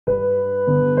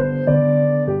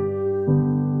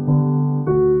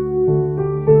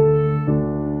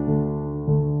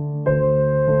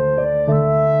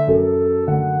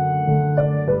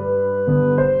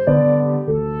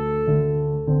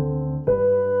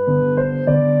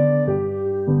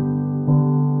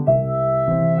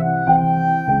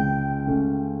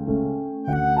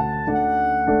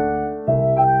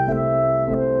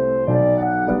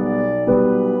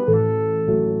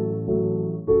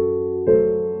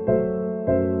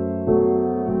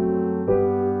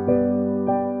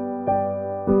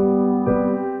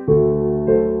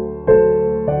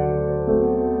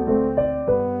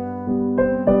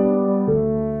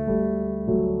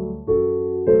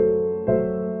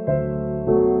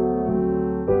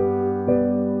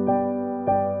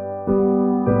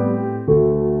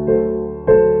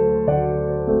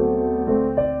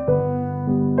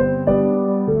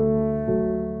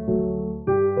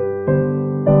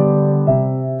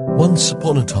Once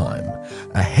upon a time,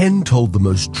 a hen told the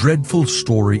most dreadful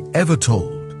story ever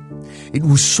told. It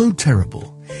was so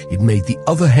terrible, it made the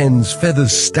other hen's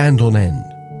feathers stand on end.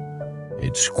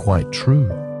 It's quite true.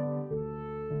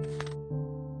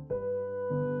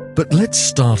 But let's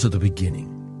start at the beginning.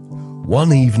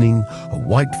 One evening, a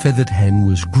white-feathered hen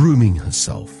was grooming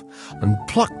herself and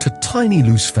plucked a tiny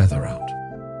loose feather out.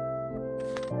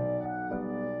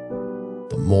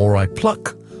 The more I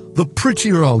pluck, the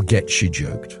prettier I'll get, she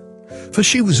joked, for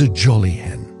she was a jolly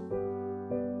hen.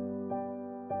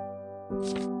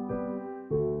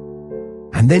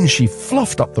 And then she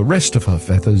fluffed up the rest of her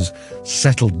feathers,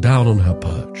 settled down on her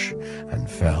perch,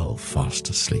 and fell fast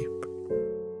asleep.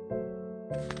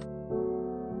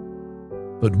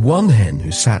 But one hen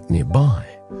who sat nearby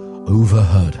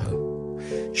overheard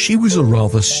her. She was a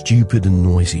rather stupid and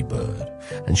noisy bird,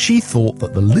 and she thought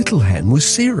that the little hen was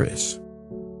serious.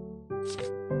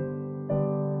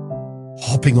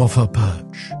 Hopping off her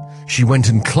perch, she went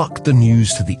and clucked the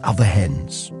news to the other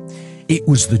hens. It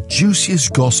was the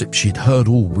juiciest gossip she'd heard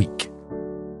all week.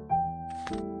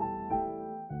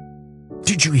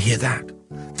 Did you hear that?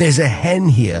 There's a hen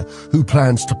here who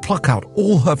plans to pluck out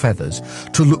all her feathers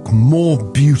to look more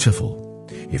beautiful.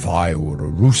 If I were a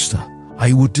rooster,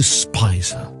 I would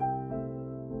despise her.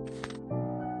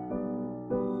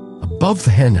 Above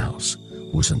the hen house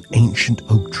was an ancient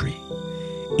oak tree.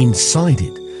 Inside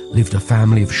it lived a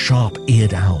family of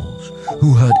sharp-eared owls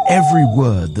who heard every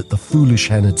word that the foolish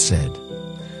hen had said.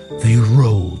 They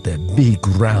rolled their big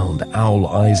round owl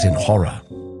eyes in horror.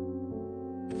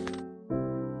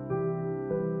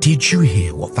 Did you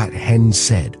hear what that hen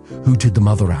said? Hooted the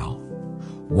mother owl.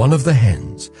 One of the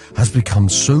hens has become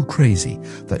so crazy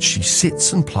that she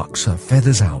sits and plucks her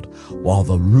feathers out while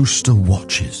the rooster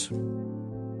watches.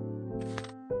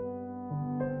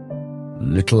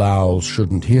 Little owls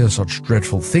shouldn't hear such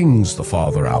dreadful things, the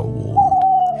father owl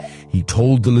warned. He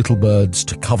told the little birds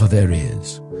to cover their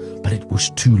ears, but it was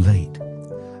too late.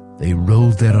 They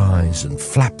rolled their eyes and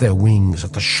flapped their wings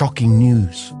at the shocking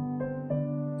news.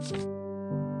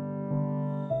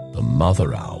 The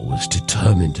mother owl was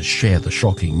determined to share the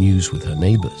shocking news with her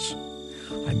neighbors.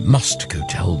 I must go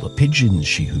tell the pigeons,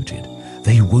 she hooted.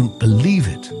 They won't believe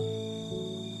it.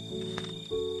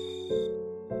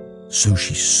 So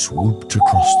she swooped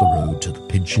across the road to the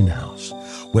pigeon house,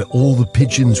 where all the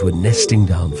pigeons were nesting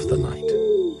down for the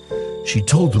night. She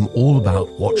told them all about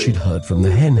what she'd heard from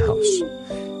the hen house.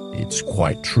 It's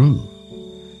quite true.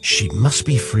 She must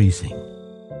be freezing.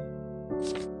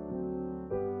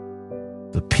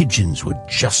 The pigeons were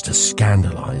just as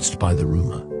scandalized by the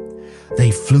rumor.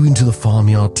 They flew into the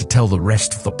farmyard to tell the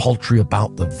rest of the poultry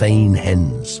about the vain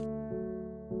hens.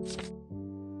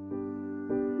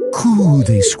 Coo,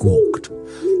 they squawked.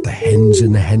 The hens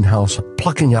in the hen house are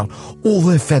plucking out all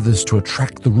their feathers to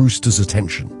attract the rooster's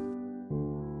attention.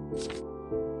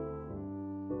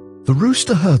 The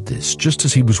rooster heard this just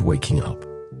as he was waking up.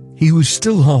 He was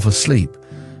still half asleep,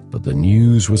 but the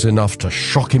news was enough to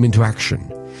shock him into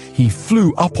action. He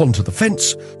flew up onto the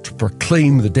fence to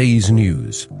proclaim the day's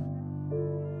news.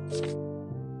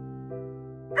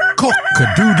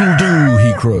 Cock-a-doodle-doo,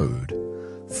 he crowed.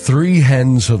 3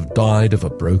 hens have died of a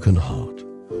broken heart,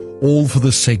 all for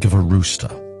the sake of a rooster.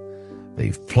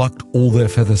 They've plucked all their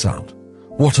feathers out.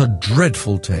 What a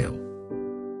dreadful tale.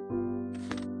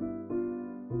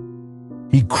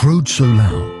 He crowed so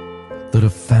loud that a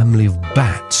family of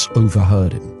bats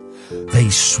overheard him. They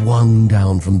swung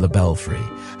down from the belfry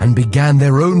and began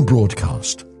their own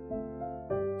broadcast.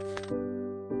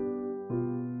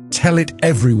 Tell it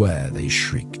everywhere, they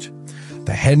shrieked.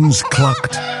 The hens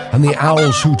clucked and the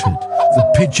owls hooted,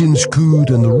 the pigeons cooed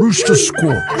and the rooster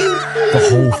squawked. The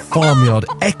whole farmyard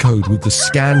echoed with the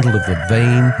scandal of the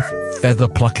vain,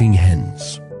 feather-plucking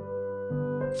hens.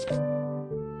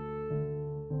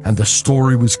 And the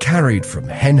story was carried from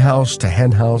hen house to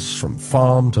hen house, from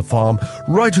farm to farm,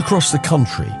 right across the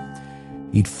country.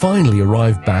 He'd finally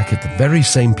arrived back at the very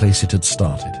same place it had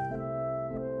started.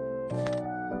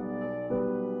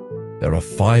 There are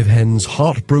 5 hens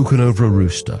heartbroken over a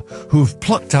rooster who have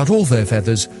plucked out all their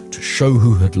feathers to show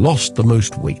who had lost the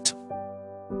most weight.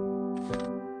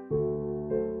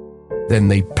 Then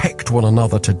they pecked one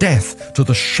another to death to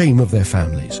the shame of their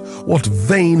families. What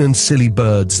vain and silly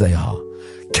birds they are.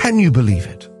 Can you believe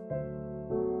it?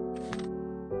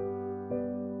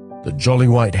 The jolly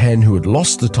white hen who had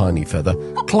lost the tiny feather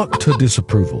clucked her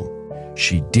disapproval.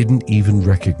 She didn't even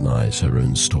recognize her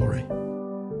own story.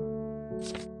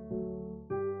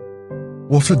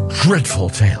 What a dreadful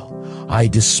tale! I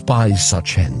despise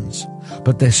such hens,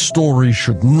 but their story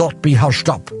should not be hushed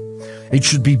up. It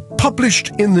should be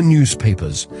published in the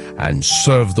newspapers and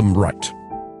serve them right.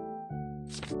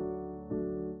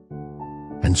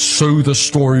 And so the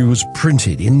story was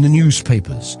printed in the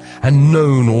newspapers and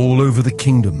known all over the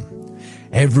kingdom.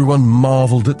 Everyone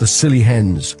marvelled at the silly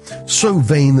hens, so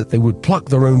vain that they would pluck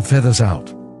their own feathers out.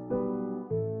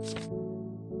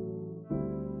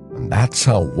 And that's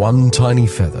how one tiny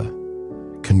feather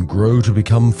can grow to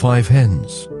become 5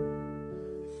 hens.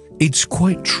 It's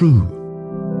quite true